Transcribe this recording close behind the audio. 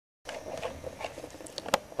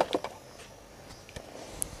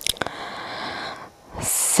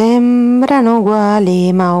Sembrano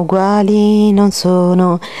uguali ma uguali non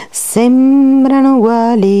sono, sembrano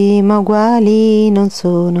uguali ma uguali non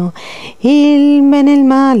sono. Il bene e il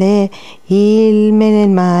male, il bene e il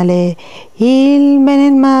male, il bene e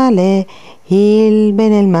il male, il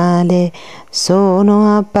bene e il male.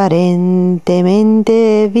 Sono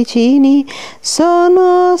apparentemente vicini,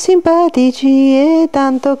 sono simpatici e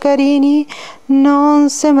tanto carini, non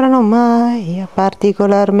sembrano mai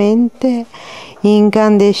particolarmente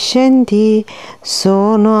incandescenti,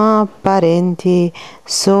 sono apparenti,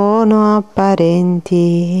 sono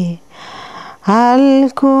apparenti.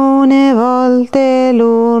 Alcune volte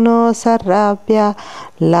l'uno s'arrabbia,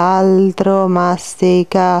 l'altro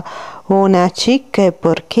mastica una cicca e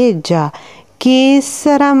porcheggia. Chi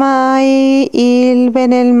sarà mai il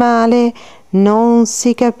bene e il male? Non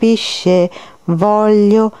si capisce,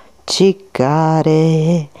 voglio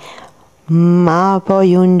ciccare. Ma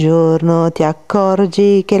poi un giorno ti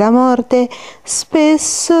accorgi che la morte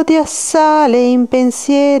spesso ti assale in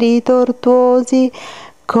pensieri tortuosi.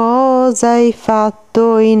 Cosa hai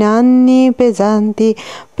fatto in anni pesanti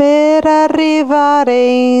per arrivare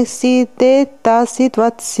in sì detta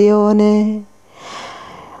situazione?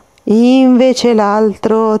 Invece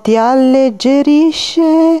l'altro ti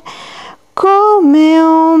alleggerisce come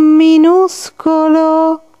un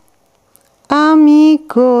minuscolo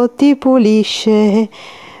amico ti pulisce.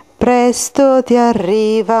 Presto ti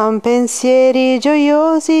arrivan pensieri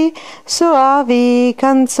gioiosi, soavi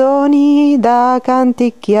canzoni da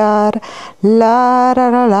canticchiar.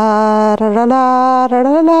 Larallalla, larallalla,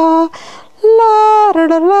 larallalla,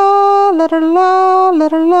 larallalla, larallalla,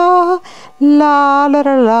 larallalla,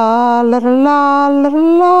 larallalla,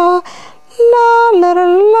 larallalla,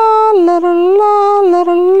 larallalla, larallalla,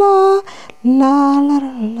 larallalla,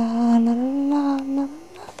 larallalla.